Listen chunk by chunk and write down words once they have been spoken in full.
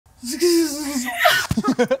You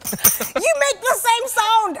make the same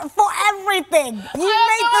sound for everything. You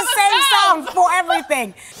make the same sound for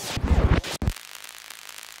everything.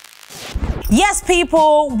 Yes,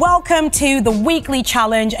 people, welcome to the weekly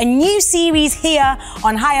challenge, a new series here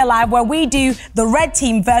on Higher Live where we do the red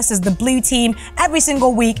team versus the blue team every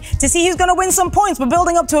single week to see who's going to win some points. We're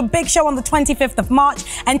building up to a big show on the 25th of March,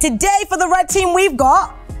 and today for the red team we've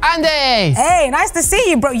got... Andy! Hey, nice to see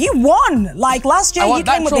you, bro. You won. Like last year, you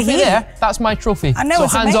came with the heat. There. That's my trophy. I know, so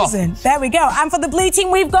it's amazing. There we go. And for the blue team,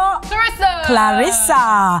 we've got...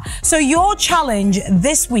 Clarissa. So your challenge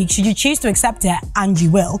this week, should you choose to accept it, and you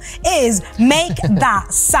will, is make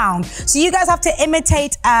that sound. So you guys have to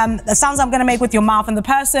imitate the sounds I'm going to make with your mouth, and the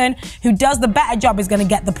person who does the better job is going to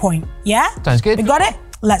get the point. Yeah? Sounds good. You got it?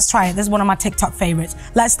 Let's try it. This is one of my TikTok favorites.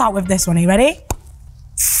 Let's start with this one. Are you ready?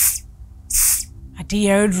 A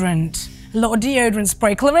deodorant. A little deodorant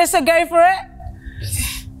spray. Clarissa, go for it.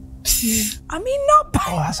 I mean, not bad.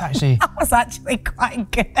 Oh, that's actually... That was actually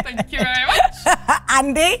quite good. Thank you very much.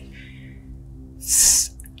 Andy?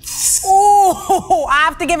 Oh, I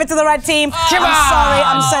have to give it to the red team.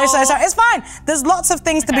 I'm so sorry. It's fine. There's lots of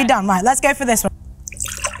things to be done. Right, let's go for this one.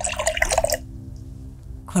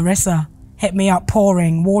 Clarissa, hit me up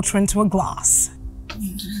pouring water into a glass.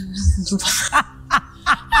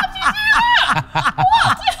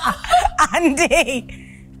 Andy.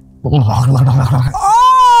 Oh,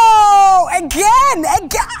 again.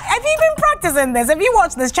 Have you been practicing this? Have you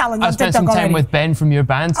watched this challenge on TikTok already? I spent some time with Ben from your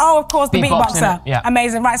band. Oh, of course, the beatboxer. Yeah.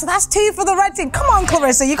 Amazing. Right, so that's 2 for the red team. Come on,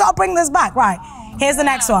 Clarissa, you got to bring this back. Right, here's the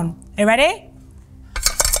next one. Are you ready?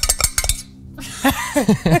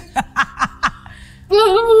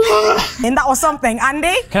 And that was something.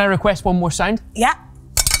 Andy? Can I request one more sound? Yeah.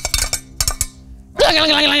 You're gonna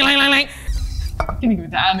give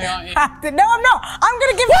it to Andy, aren't you? No, I'm not. I'm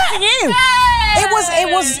gonna give it to you. Yay! It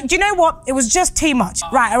was, do you know what? It was just too much.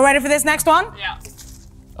 Right, are you ready for this next one? Yeah.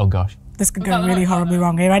 Oh gosh. This could go really horribly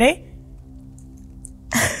wrong. Are you ready?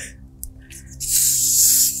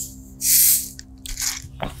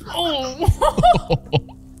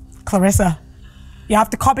 Clarissa, you have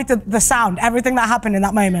to copy the sound, everything that happened in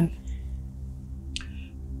that moment.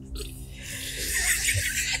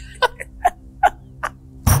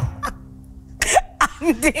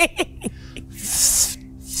 Andy.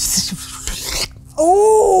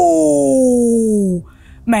 Ooh.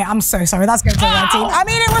 Mate, I'm so sorry. That's going to the red team. I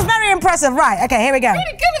mean, it was very impressive. Right, okay, here we go.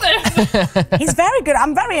 Really good at this. He's very good.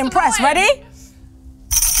 I'm very impressed. Ready?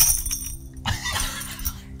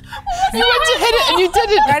 You went to hit it and you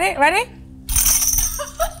didn't. Ready?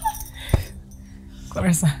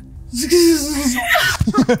 Clarissa. You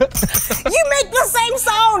make the same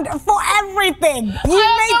sound for everything.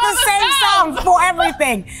 You make the same sound for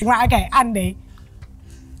everything. Right, okay, Andy.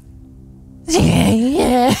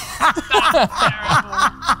 Yeah.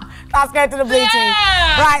 That's going to the blue team.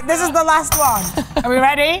 Right, this is the last one. Are we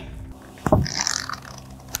ready?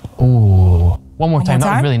 Oh, one more time.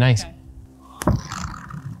 That was really nice. Okay.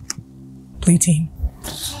 Blue team.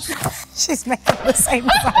 She's making the same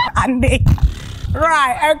sound, Andy.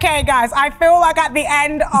 Right, okay, guys. I feel like at the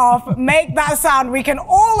end of Make That Sound, we can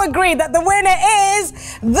all agree that the winner is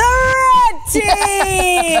the red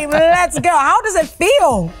team. Let's go. How does it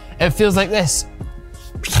feel? It feels like this.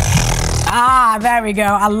 Ah, there we go.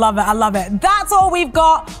 I love it. I love it. That's all we've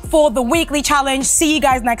got for the weekly challenge. See you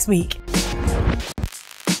guys next week.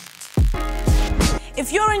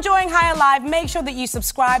 If you're enjoying Higher Live, make sure that you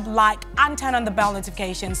subscribe, like, and turn on the bell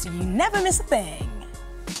notifications so you never miss a thing.